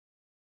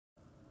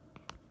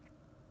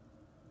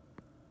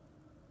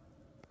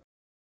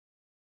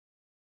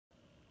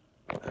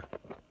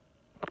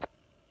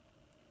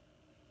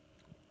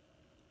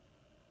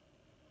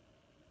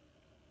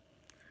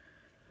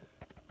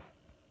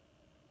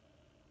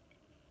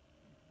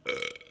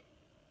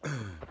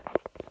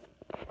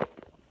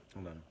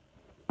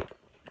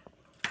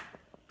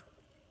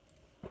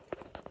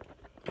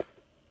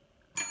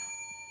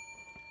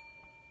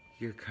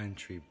Your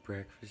country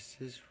breakfast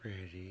is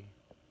ready.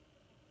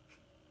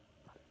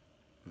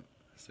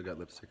 Still got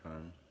lipstick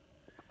on.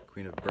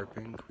 Queen of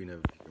burping, queen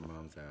of your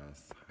mom's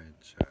ass. Hi,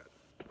 chat.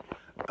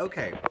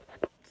 Okay,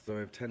 so I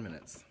have 10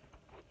 minutes.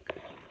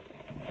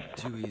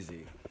 Too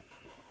easy.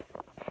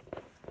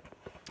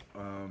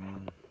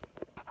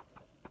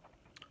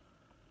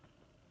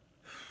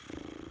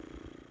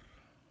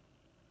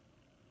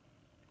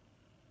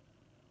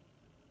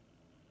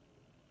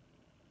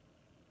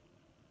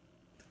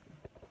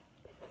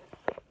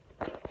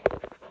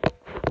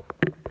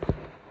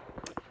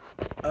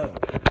 Oh,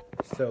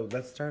 so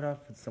let's start off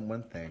with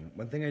one thing.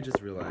 One thing I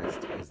just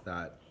realized is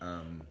that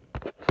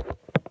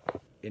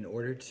in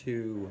order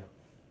to...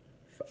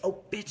 Oh,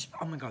 bitch!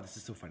 Oh my god, this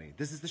is so funny.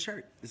 This is the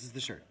shirt. This is the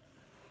shirt.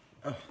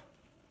 Oh.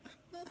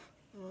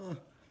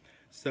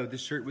 So the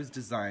shirt was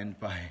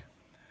designed by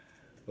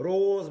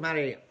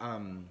Rosemary.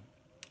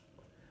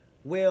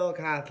 Will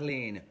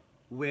Kathleen,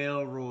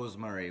 Will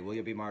Rosemary, will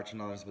you be marching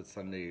on us with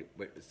Sunday?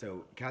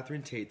 So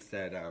Catherine Tate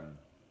said,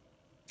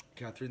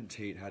 Catherine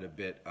Tate had a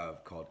bit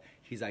of called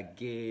 "He's a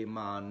Gay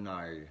Man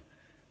Now,"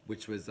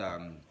 which was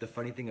the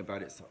funny thing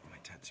about it. So my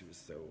tattoo is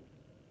so.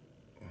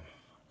 Oh,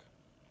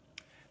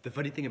 the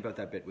funny thing about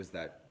that bit was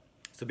that,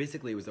 so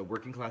basically it was a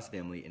working class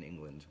family in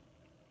England,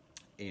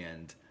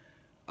 and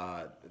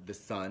the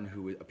son,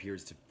 who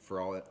appears to,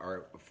 for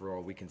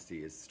all we can see,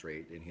 is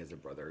straight, and he has a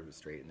brother who's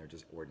straight, and they're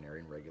just ordinary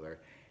and regular.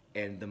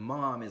 And the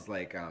mom is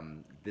like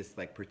this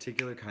like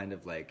particular kind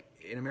of like,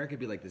 in America it'd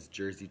be like this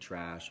Jersey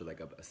trash or like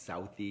a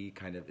Southie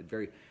kind of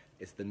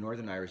it's the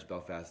Northern Irish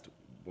Belfast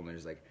woman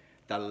who's like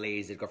the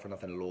lazy good for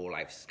nothing low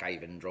life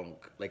skiving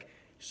drunk. Like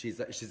she's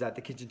at the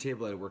kitchen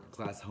table at a working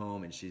class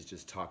home, and she's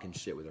just talking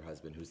shit with her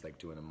husband who's like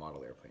doing a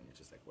model airplane. It's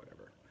just like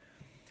whatever.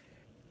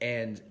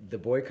 And the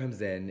boy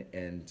comes in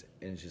and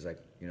she's like,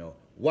 you know,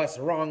 what's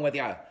wrong with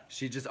ya?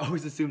 She just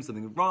always assumes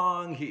something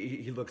wrong.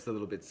 He looks a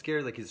little bit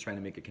scared, like he's trying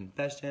to make a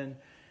confession.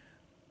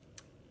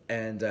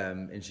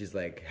 And she's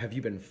like, have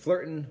you been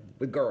flirting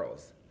with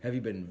girls? Have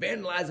you been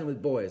vandalizing with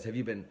boys? Have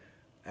you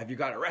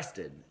got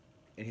arrested?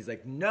 And he's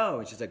like, no.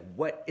 And she's like,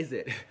 what is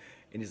it?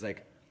 And he's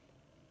like,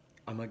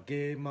 I'm a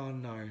gay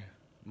man now,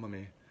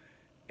 mummy.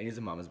 And he's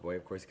a mama's boy,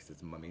 of course, because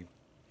it's mummy.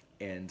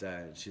 And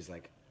she's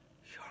like,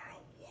 you're a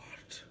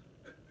what?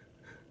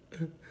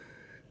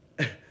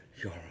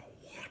 You're a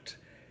what?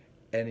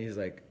 And he's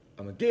like,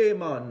 I'm a gay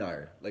man now.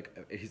 Like,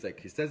 he's like,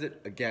 he says it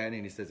again,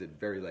 and he says it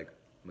very like,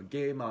 I'm a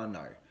gay man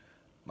now,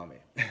 mommy.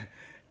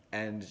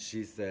 And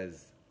she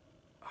says,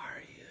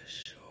 are you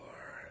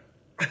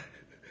sure?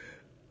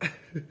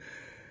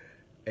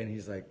 And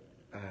he's like,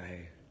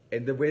 I.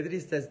 And the way that he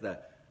says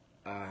that,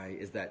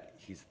 is that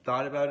he's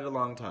thought about it a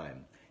long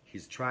time.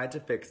 He's tried to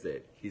fix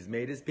it. He's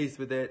made his peace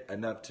with it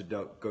enough to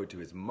go to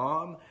his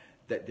mom,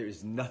 that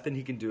there's nothing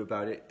he can do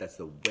about it. That's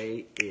the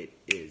way it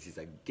is. He's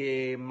a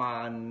gay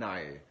man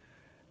now.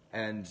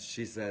 And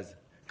she says,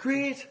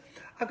 great,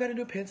 I've got a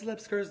new pencil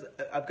skirt.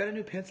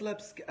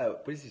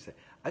 What does she say?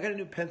 I got a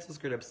new pencil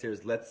skirt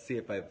upstairs. Let's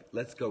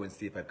go and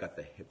see if I've got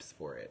the hips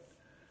for it.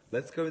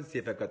 Let's go and see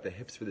if I've got the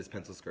hips for this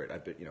pencil skirt.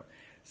 I've been, you know.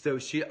 So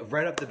she,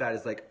 right off the bat,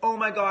 is like, oh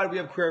my God, we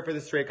have queer for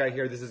the straight guy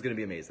here. This is going to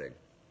be amazing.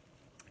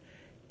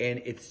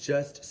 And it's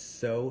just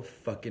so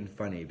fucking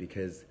funny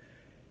because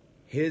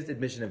his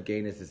admission of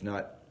gayness is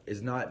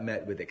not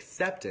met with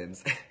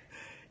acceptance.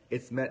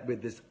 It's met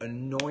with this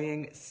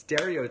annoying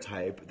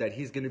stereotype that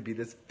he's going to be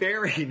this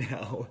fairy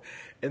now.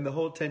 And the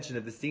whole tension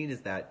of the scene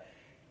is that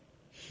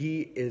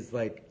he is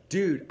like,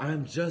 dude,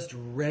 I'm just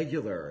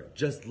regular.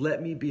 Just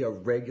let me be a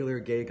regular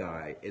gay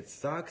guy. It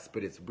sucks,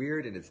 but it's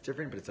weird and it's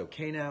different, but it's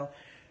okay now.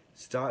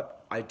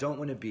 Stop. I don't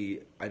want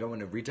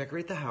to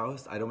redecorate the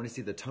house. I don't want to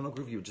see the tunnel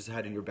groove you just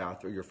had in your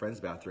bathroom, your friend's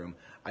bathroom.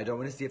 I don't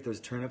want to see if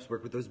those turnips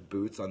work with those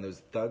boots on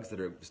those thugs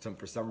that are,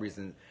 for some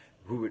reason,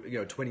 who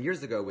would, 20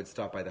 years ago would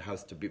stop by the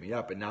house to beat me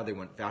up, and now they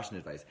want fashion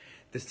advice.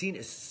 The scene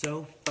is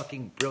so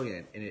fucking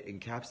brilliant, and it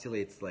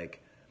encapsulates,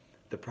 like,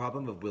 the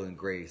problem of Will and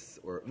Grace,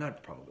 or not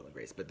the problem of Will and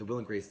Grace, but the Will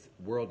and Grace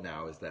world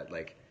now is that,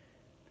 like,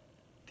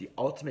 the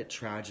ultimate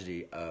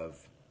tragedy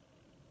of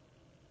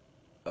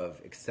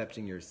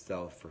accepting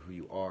yourself for who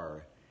you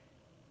are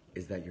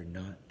is that you're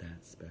not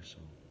that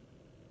special.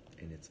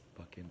 And it's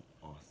fucking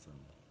awesome.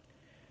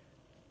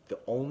 The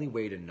only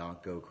way to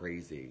not go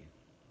crazy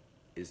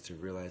is to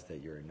realize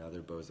that you're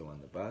another bozo on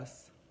the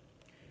bus.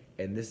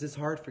 And this is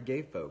hard for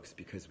gay folks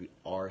because we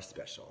are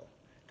special.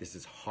 This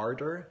is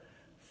harder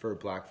for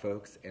black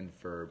folks and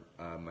for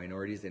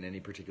minorities in any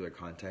particular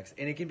context.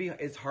 And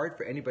it's hard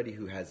for anybody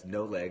who has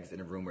no legs in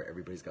a room where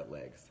everybody's got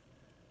legs.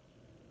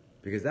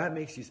 Because that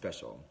makes you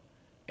special.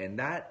 And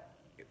that,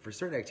 for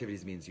certain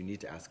activities, means you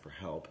need to ask for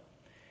help.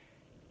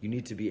 You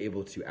need to be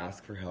able to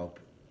ask for help.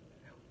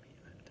 Help me,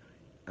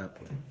 I'm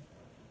dying.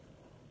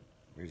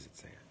 Where does it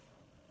say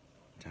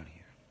it? Down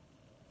here.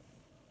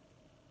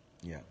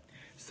 Yeah.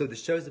 So the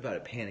show's about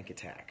a panic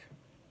attack.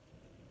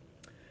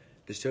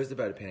 The show's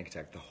about a panic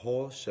attack. The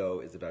whole show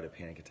is about a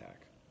panic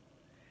attack.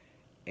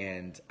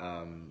 And,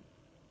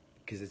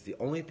 because it's the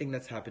only thing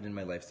that's happened in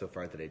my life so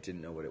far that I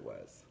didn't know what it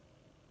was.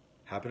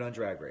 Happened on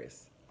Drag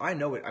Race. I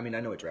know it. I mean,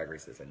 I know what Drag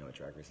Race is. I know what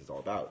Drag Race is all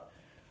about.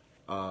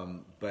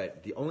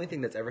 But the only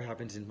thing that's ever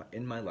happened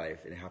in my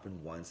life, it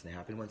happened once, and it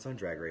happened once on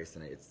Drag Race,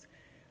 and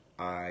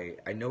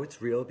I know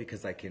it's real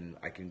because I can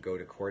go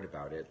to court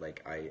about it.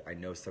 Like I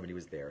know somebody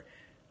was there,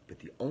 but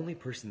the only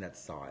person that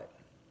saw it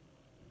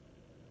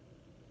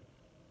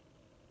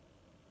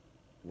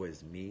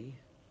was me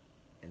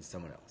and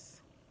someone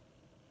else.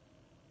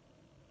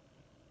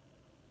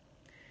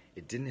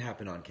 It didn't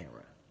happen on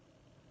camera.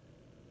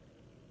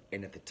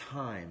 And at the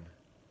time,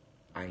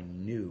 I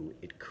knew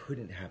it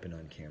couldn't happen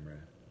on camera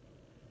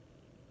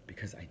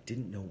because I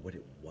didn't know what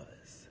it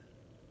was.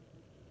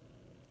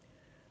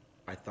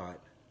 I thought,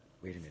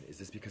 wait a minute, is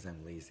this because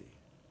I'm lazy?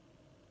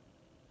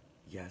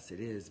 Yes, it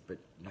is, but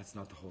that's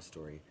not the whole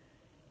story.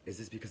 Is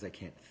this because I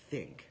can't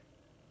think?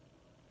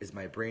 Has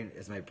my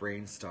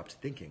brain stopped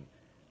thinking?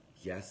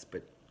 Yes,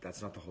 but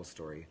that's not the whole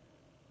story.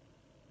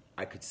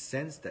 I could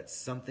sense that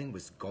something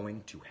was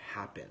going to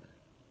happen.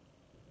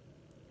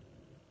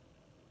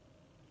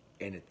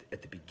 And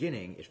at the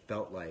beginning, it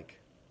felt like,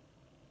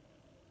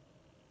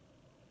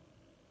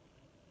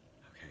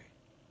 okay,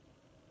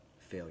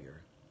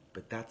 failure.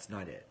 But that's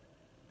not it.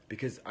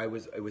 Because it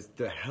was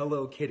the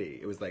Hello Kitty.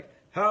 It was like,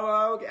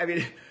 hello. I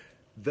mean,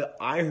 the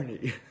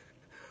irony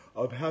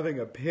of having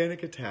a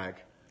panic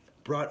attack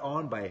brought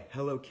on by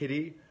Hello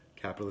Kitty,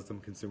 capitalism,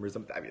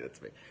 consumerism. I mean,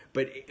 that's me.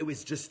 But it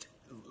was just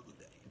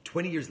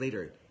 20 years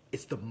later,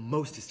 it's the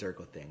most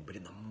hysterical thing. But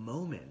in the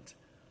moment,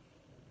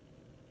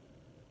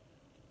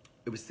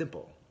 it was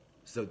simple.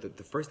 So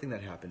the first thing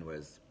that happened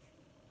was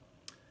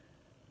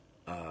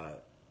I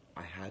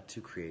had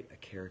to create a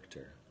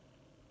character.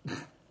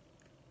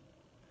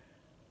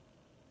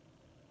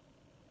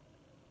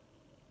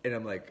 And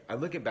I'm like, I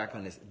look back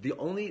on this. The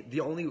only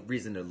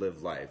reason to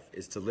live life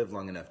is to live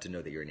long enough to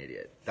know that you're an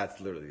idiot. That's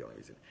literally the only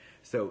reason.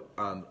 So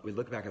we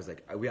look back. I was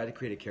like, we had to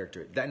create a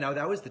character.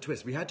 That was the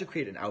twist. We had to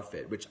create an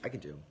outfit, which I can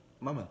do.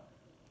 Mama,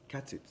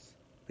 catsuits,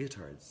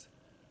 leotards,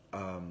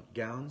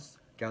 gowns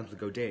with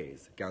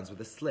godets, gowns with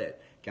a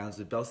slit, gowns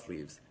with bell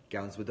sleeves,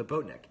 gowns with a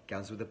boat neck,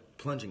 gowns with a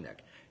plunging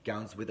neck,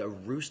 gowns with a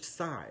ruched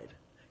side.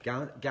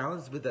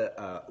 Gowns with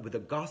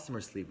a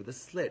gossamer sleeve with a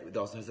slit. It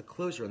also has a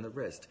closure on the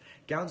wrist.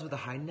 Gowns with a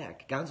high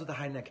neck. Gowns with a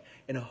high neck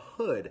and a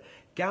hood.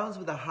 Gowns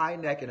with a high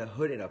neck and a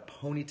hood and a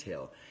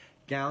ponytail.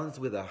 Gowns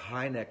with a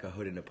high neck, a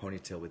hood, and a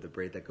ponytail with a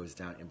braid that goes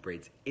down and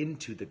braids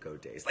into the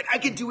godets. Like, I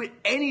could do it,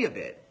 any of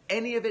it.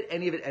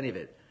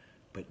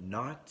 But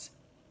not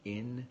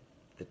in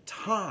the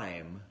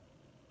time.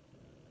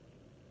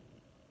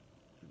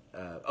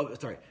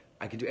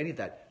 I can do any of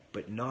that,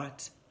 but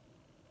not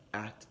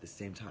at the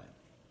same time.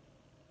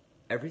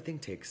 Everything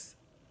takes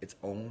its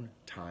own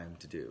time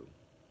to do.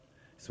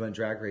 So in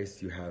Drag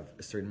Race, you have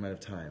a certain amount of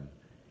time,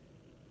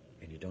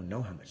 and you don't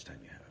know how much time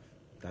you have.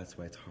 That's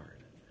why it's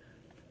hard.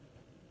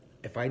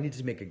 If I need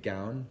to make a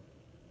gown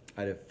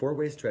out of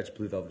 4-way stretch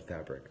blue velvet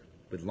fabric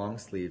with long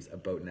sleeves, a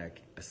boat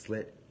neck, a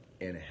slit,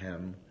 and a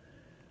hem,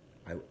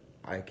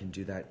 I can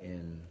do that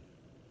in...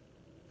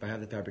 If I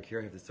have the fabric here,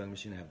 I have the sewing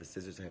machine, I have the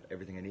scissors, I have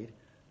everything I need,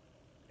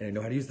 and I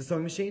know how to use the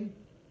sewing machine.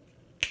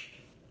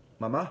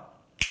 Mama,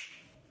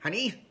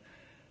 honey,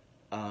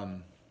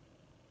 1.5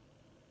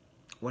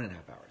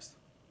 hours.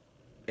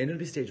 And it'll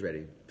be stage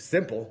ready.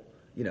 Simple,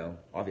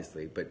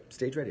 obviously, but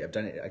stage ready. I've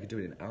done it. I could do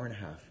it in an hour and a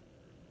half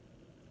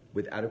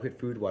with adequate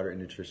food, water, and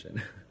nutrition.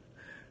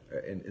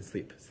 and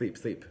sleep.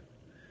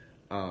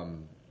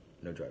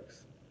 No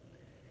drugs.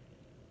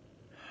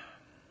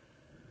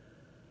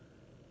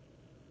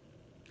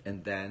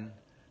 And then,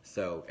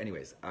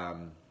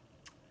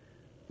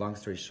 long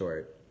story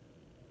short,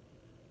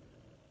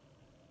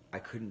 I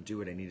couldn't do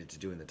what I needed to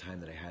do in the time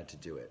that I had to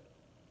do it.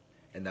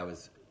 And that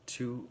was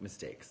 2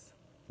 mistakes.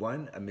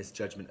 1, a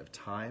misjudgment of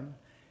time,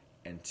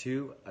 and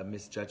 2, a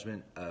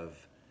misjudgment of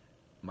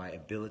my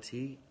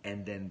ability.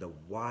 And then the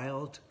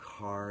wild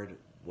card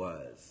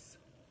was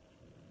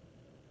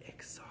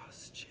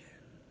exhaustion.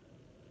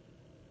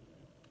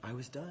 I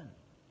was done.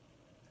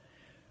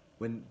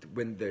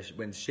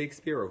 When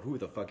Shakespeare or who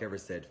the fuck ever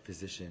said,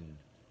 "Physician,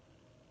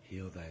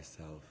 heal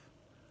thyself,"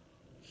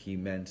 he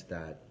meant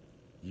that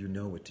you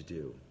know what to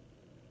do.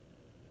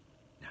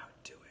 Now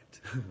do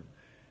it.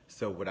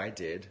 So what I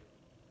did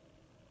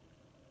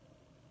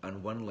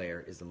on one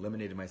layer is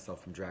eliminated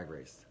myself from Drag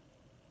Race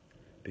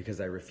because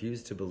I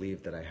refused to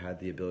believe that I had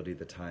the ability,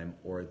 the time,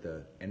 or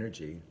the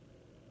energy.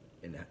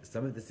 And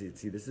some of this,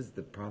 see, this is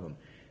the problem.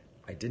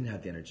 I didn't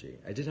have the energy.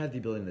 I did have the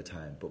ability and the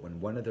time, but when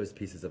one of those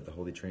pieces of the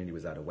Holy Trinity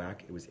was out of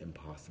whack, it was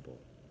impossible.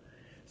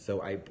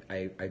 So I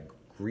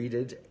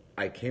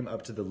came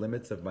up to the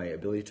limits of my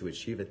ability to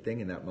achieve a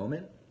thing in that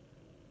moment.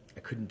 I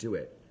couldn't do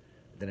it.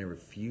 Then I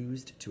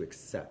refused to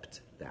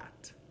accept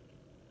that.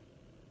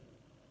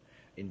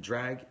 In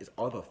drag, it's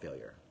all about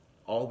failure.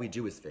 All we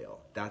do is fail.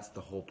 That's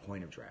the whole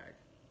point of drag.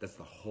 That's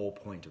the whole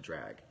point of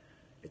drag.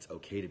 It's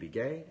okay to be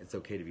gay. It's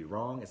okay to be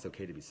wrong. It's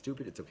okay to be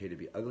stupid. It's okay to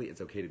be ugly.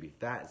 It's okay to be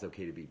fat. It's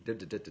okay to be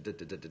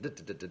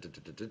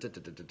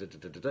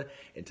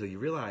until you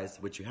realize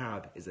what you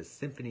have is a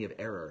symphony of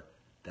error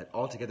that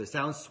altogether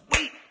sounds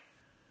sweet.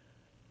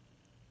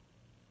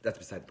 that's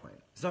beside the point.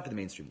 It's not for the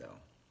mainstream though.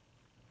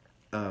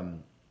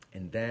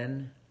 And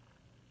then,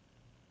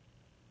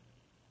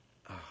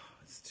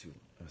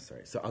 I'm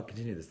sorry. So I'll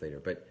continue this later,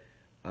 but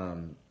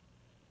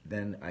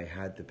then I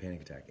had the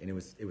panic attack, and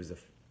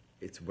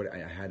I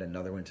had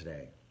another one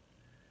today,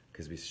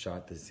 because we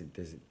shot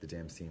the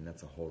damn scene.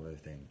 That's a whole other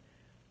thing,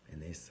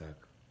 and they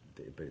suck,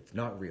 but it's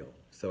not real.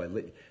 So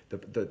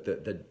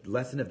the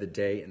lesson of the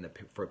day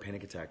for a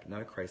panic attack,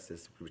 not a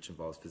crisis which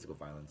involves physical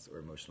violence or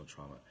emotional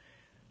trauma.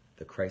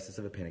 The crisis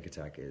of a panic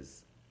attack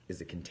is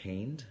it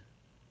contained?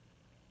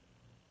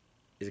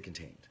 Is it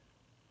contained?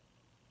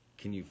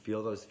 Can you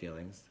feel those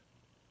feelings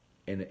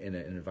in an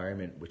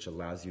environment which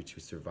allows you to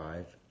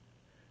survive?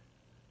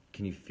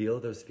 Can you feel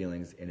those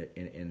feelings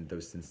in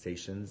those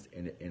sensations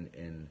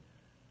in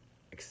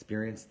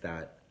experience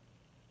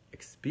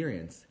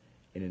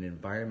in an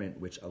environment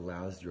which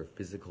allows your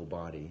physical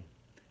body,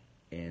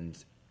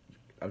 and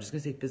I'm just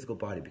going to say physical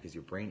body because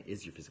your brain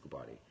is your physical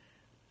body,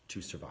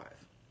 to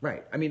survive?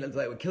 Right. I mean,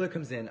 like when killer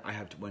comes in, I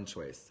have one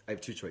choice. I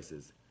have two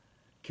choices.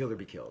 Kill or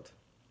be killed.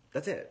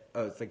 That's it.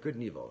 Oh, it's like good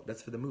and evil.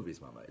 That's for the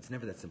movies, mama. It's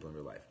never that simple in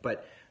real life.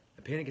 But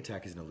a panic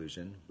attack is an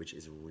illusion, which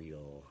is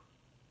real.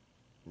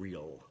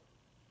 Real.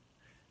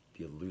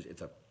 The illusion.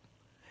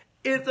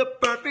 It's a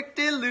perfect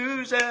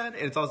illusion. And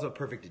it's also a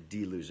perfect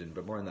delusion,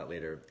 but more on that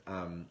later.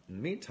 In the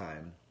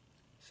meantime,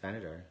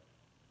 Senator.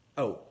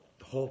 Oh,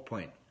 the whole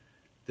point.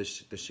 The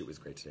shoot was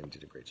great today. We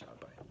did a great job.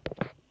 Bye.